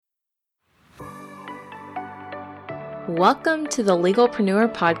Welcome to the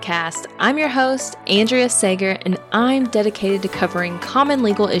Legalpreneur Podcast. I'm your host, Andrea Sager, and I'm dedicated to covering common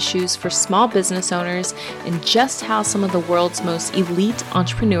legal issues for small business owners and just how some of the world's most elite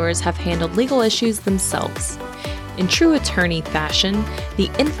entrepreneurs have handled legal issues themselves. In true attorney fashion, the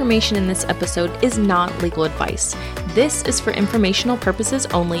information in this episode is not legal advice. This is for informational purposes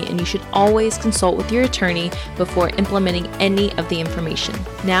only, and you should always consult with your attorney before implementing any of the information.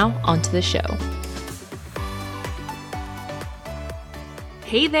 Now, on to the show.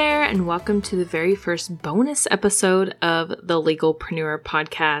 Hey there, and welcome to the very first bonus episode of the Legalpreneur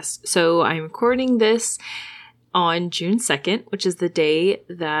Podcast. So I'm recording this on June 2nd, which is the day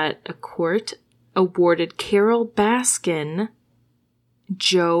that a court awarded Carole Baskin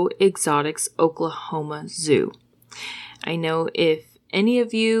Joe Exotic's Oklahoma Zoo. I know if any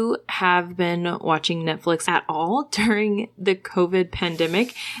of you have been watching Netflix at all during the COVID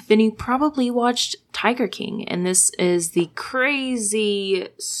pandemic, then you probably watched Tiger King. And this is the crazy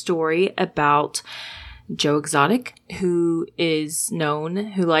story about Joe Exotic, who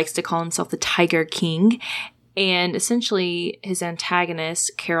likes to call himself the Tiger King, and essentially his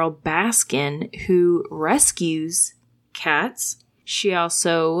antagonist, Carole Baskin, who rescues cats. She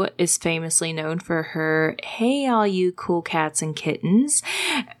also is famously known for her, "Hey, all you cool cats and kittens,"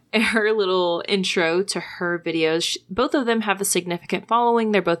 her little intro to her videos. Both of them have a significant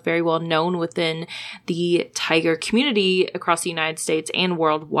following. They're both very well known within the tiger community across the United States and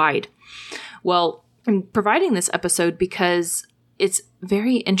worldwide. Well, I'm providing this episode because it's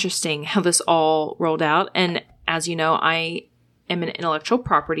very interesting how this all rolled out. And as you know, I am an intellectual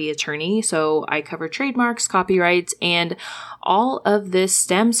property attorney, so I cover trademarks, copyrights, and all of this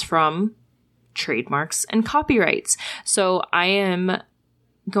stems from trademarks and copyrights. So I am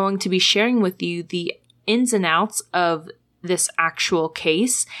going to be sharing with you the ins and outs of this actual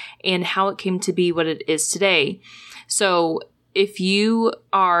case and how it came to be what it is today. So if you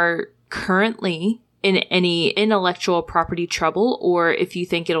are currently in any intellectual property trouble, or if you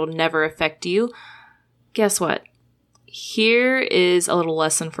think it'll never affect you, guess what? Here is a little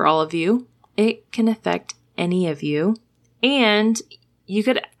lesson for all of you. It can affect any of you, and you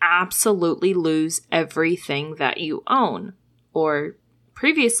could absolutely lose everything that you own or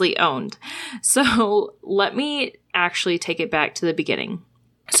previously owned. So let me actually take it back to the beginning.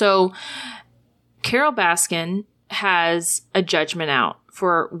 So Carole Baskin has a judgment out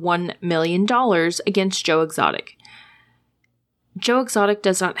for $1 million against Joe Exotic. Joe Exotic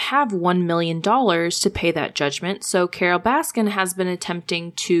does not have $1 million to pay that judgment, so Carole Baskin has been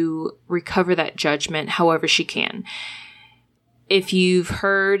attempting to recover that judgment however she can. If you've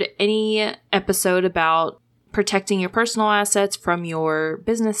heard any episode about protecting your personal assets from your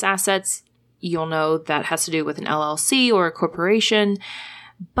business assets, you'll know that has to do with an LLC or a corporation.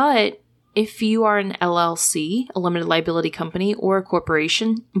 But if you are an LLC, a limited liability company, or a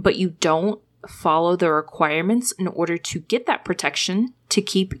corporation, but you don't follow the requirements in order to get that protection to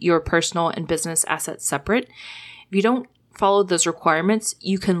keep your personal and business assets separate, if you don't follow those requirements,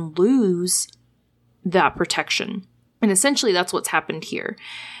 you can lose that protection. And essentially that's what's happened here,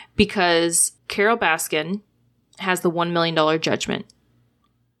 because Carole Baskin has the $1 million judgment.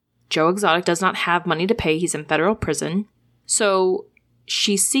 Joe Exotic does not have money to pay. He's in federal prison. So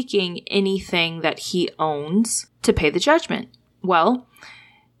she's seeking anything that he owns to pay the judgment. Well,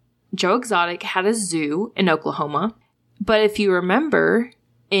 Joe Exotic had a zoo in Oklahoma, but if you remember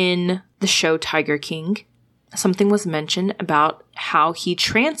in the show Tiger King, something was mentioned about how he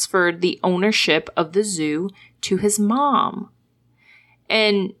transferred the ownership of the zoo to his mom.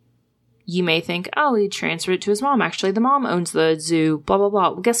 And you may think, oh, he transferred it to his mom. Actually, the mom owns the zoo, blah, blah,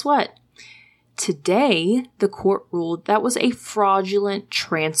 blah. Well, guess what? Today, the court ruled that was a fraudulent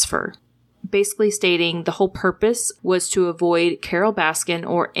transfer, basically stating the whole purpose was to avoid Carole Baskin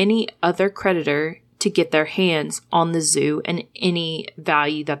or any other creditor to get their hands on the zoo and any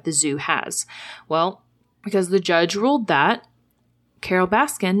value that the zoo has. Well, because the judge ruled that, Carole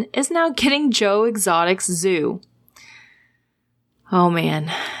Baskin is now getting Joe Exotic's zoo. Oh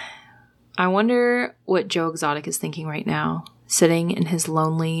man. I wonder what Joe Exotic is thinking right now, sitting in his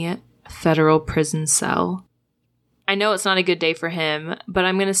lonely federal prison cell. I know it's not a good day for him, but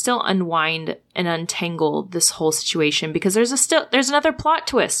I'm going to still unwind and untangle this whole situation because there's another plot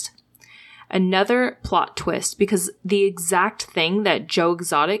twist. Another plot twist, because the exact thing that Joe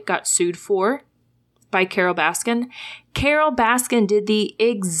Exotic got sued for by Carole Baskin did the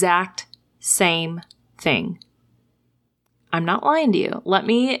exact same thing. I'm not lying to you. Let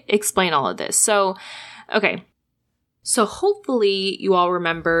me explain all of this. So, okay. So hopefully you all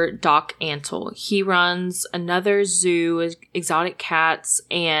remember Doc Antle. He runs another zoo, exotic cats,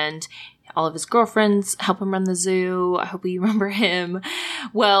 and all of his girlfriends help him run the zoo. I hope you remember him.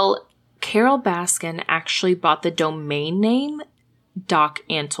 Well, Carol Baskin actually bought the domain name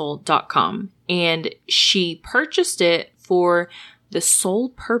docantle.com, and she purchased it for the sole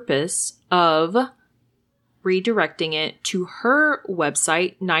purpose of redirecting it to her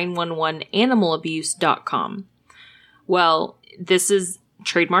website, 911animalabuse.com. Well, this is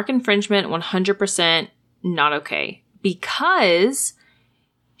trademark infringement, 100% not okay, because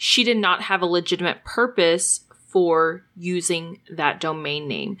she did not have a legitimate purpose for using that domain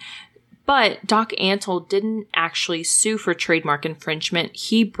name. But Doc Antle didn't actually sue for trademark infringement.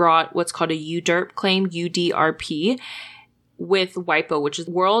 He brought what's called a UDRP claim, UDRP, with WIPO, which is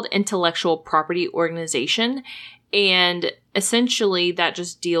World Intellectual Property Organization. And essentially that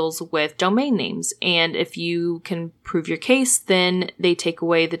just deals with domain names. And if you can prove your case, then they take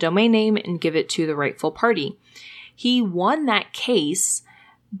away the domain name and give it to the rightful party. He won that case,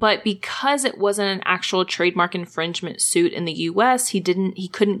 but because it wasn't an actual trademark infringement suit in the US, he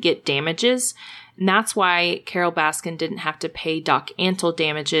couldn't get damages. And that's why Carol Baskin didn't have to pay Doc Antle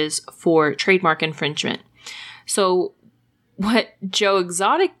damages for trademark infringement. So what Joe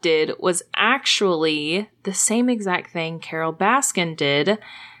Exotic did was actually the same exact thing Carol Baskin did.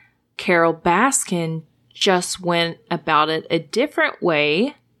 Carol Baskin just went about it a different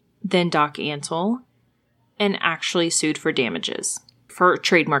way than Doc Antle and actually sued for damages for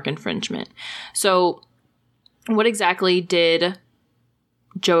trademark infringement. So what exactly did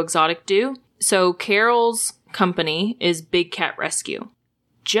Joe Exotic do? So Carol's company is Big Cat Rescue.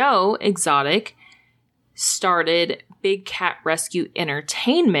 Joe Exotic started Big Cat Rescue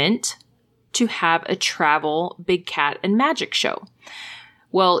Entertainment to have a travel big cat and magic show.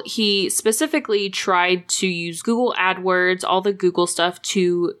 Well, he specifically tried to use Google AdWords, all the Google stuff,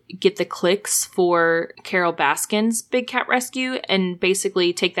 to get the clicks for Carol Baskin's Big Cat Rescue and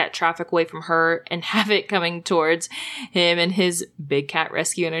basically take that traffic away from her and have it coming towards him and his Big Cat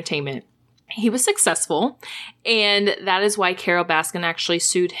Rescue Entertainment. He was successful, and that is why Carol Baskin actually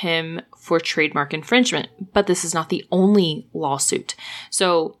sued him for trademark infringement. But this is not the only lawsuit.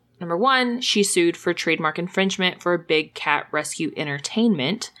 So, number one, she sued for trademark infringement for Big Cat Rescue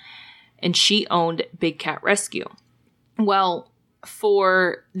Entertainment, and she owned Big Cat Rescue. Well,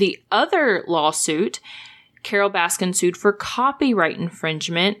 for the other lawsuit, Carol Baskin sued for copyright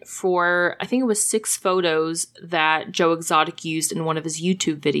infringement for, I think it was 6 photos that Joe Exotic used in one of his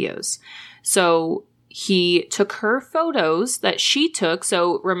YouTube videos. So he took her photos that she took.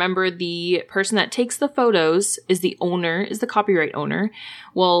 So remember, the person that takes the photos is the copyright owner.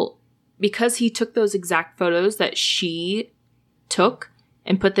 Well, because he took those exact photos that she took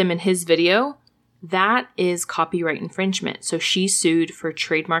and put them in his video, that is copyright infringement. So she sued for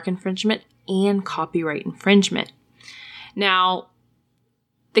trademark infringement and copyright infringement. Now,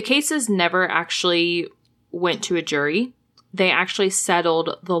 the cases never actually went to a jury. They actually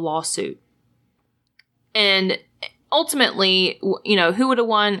settled the lawsuit. And ultimately, who would have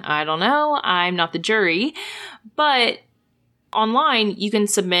won? I don't know. I'm not the jury. But online, you can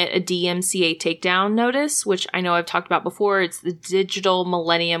submit a DMCA takedown notice, which I know I've talked about before. It's the Digital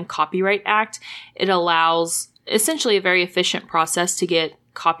Millennium Copyright Act. It allows essentially a very efficient process to get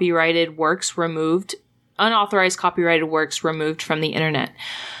copyrighted works removed, unauthorized copyrighted works removed from the internet.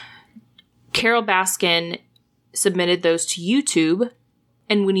 Carol Baskin submitted those to YouTube.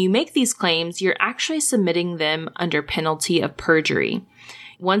 And when you make these claims, you're actually submitting them under penalty of perjury.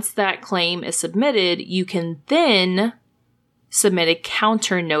 Once that claim is submitted, you can then submit a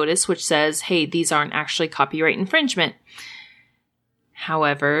counter notice which says, hey, these aren't actually copyright infringement.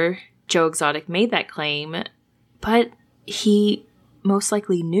 However, Joe Exotic made that claim, but he most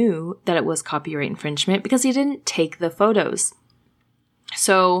likely knew that it was copyright infringement because he didn't take the photos.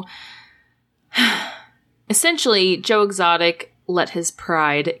 So, essentially, Joe Exotic let his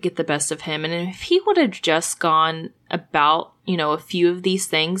pride get the best of him. And if he would have just gone about, a few of these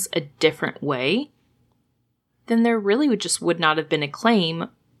things a different way, then there really would not have been a claim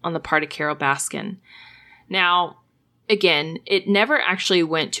on the part of Carol Baskin. Now, again, it never actually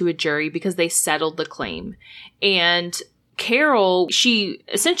went to a jury because they settled the claim. And Carol, she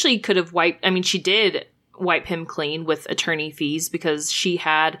essentially could have she did wipe him clean with attorney fees because she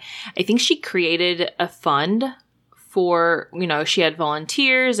created a fund for, she had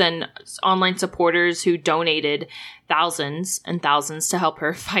volunteers and online supporters who donated thousands and thousands to help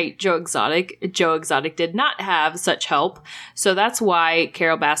her fight Joe Exotic. Joe Exotic did not have such help. So that's why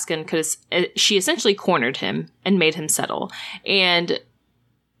Carol Baskin she essentially cornered him and made him settle. And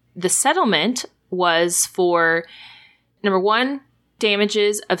the settlement was for Number 1,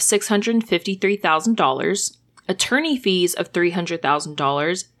 damages of $653,000, attorney fees of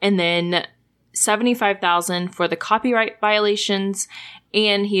 $300,000, and then $75,000 for the copyright violations,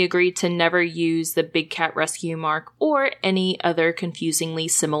 and he agreed to never use the Big Cat Rescue mark or any other confusingly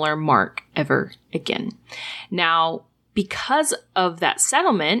similar mark ever again. Now, because of that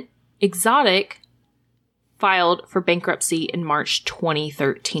settlement, Exotic filed for bankruptcy in March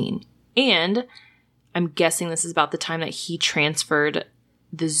 2013. And I'm guessing this is about the time that he transferred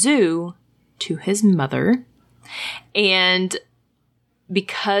the zoo to his mother. And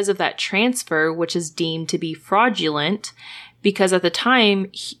because of that transfer, which is deemed to be fraudulent, because at the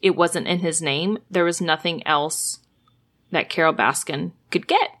time it wasn't in his name, there was nothing else that Carole Baskin could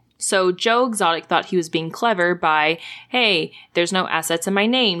get. So Joe Exotic thought he was being clever by, hey, there's no assets in my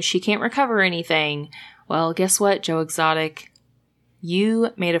name. She can't recover anything. Well, guess what, Joe Exotic? You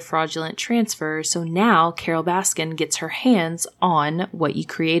made a fraudulent transfer, so now Carole Baskin gets her hands on what you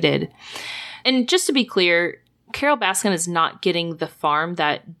created. And just to be clear, Carole Baskin is not getting the farm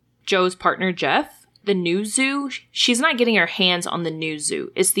that Joe's partner, Jeff, the new zoo, she's not getting her hands on the new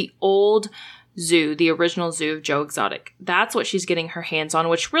zoo. It's the old zoo, the original zoo of Joe Exotic. That's what she's getting her hands on,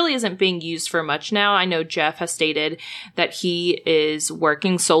 which really isn't being used for much now. I know Jeff has stated that he is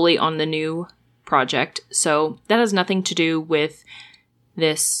working solely on the new project, so that has nothing to do with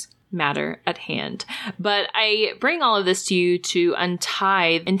this matter at hand. But I bring all of this to you to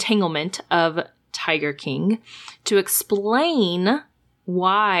untie the entanglement of Tiger King, to explain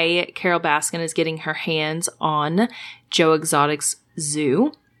why Carole Baskin is getting her hands on Joe Exotic's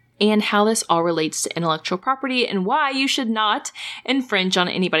zoo, and how this all relates to intellectual property and why you should not infringe on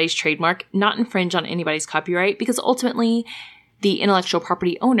anybody's trademark, not infringe on anybody's copyright, because ultimately the intellectual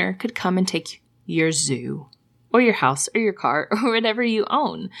property owner could come and take your zoo or your house or your car or whatever you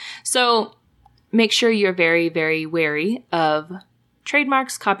own. So make sure you're very, very wary of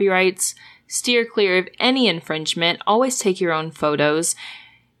trademarks, copyrights, steer clear of any infringement, always take your own photos,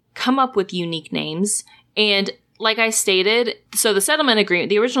 come up with unique names, and like I stated, so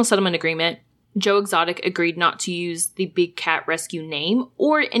the original settlement agreement, Joe Exotic agreed not to use the Big Cat Rescue name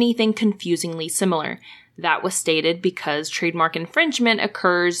or anything confusingly similar. That was stated because trademark infringement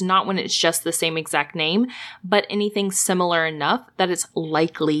occurs not when it's just the same exact name, but anything similar enough that it's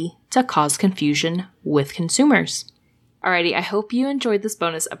likely to cause confusion with consumers. Alrighty, I hope you enjoyed this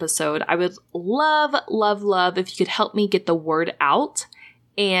bonus episode. I would love, love, love if you could help me get the word out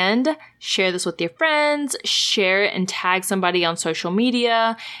and share this with your friends, share it and tag somebody on social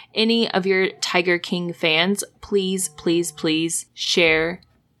media. Any of your Tiger King fans, please, please, please share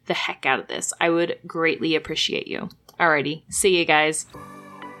the heck out of this. I would greatly appreciate you. Alrighty, see you guys.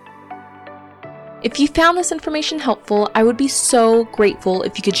 If you found this information helpful, I would be so grateful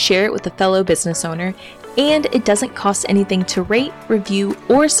if you could share it with a fellow business owner. And it doesn't cost anything to rate, review,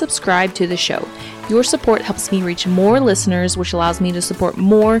 or subscribe to the show. Your support helps me reach more listeners, which allows me to support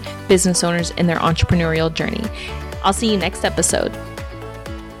more business owners in their entrepreneurial journey. I'll see you next episode.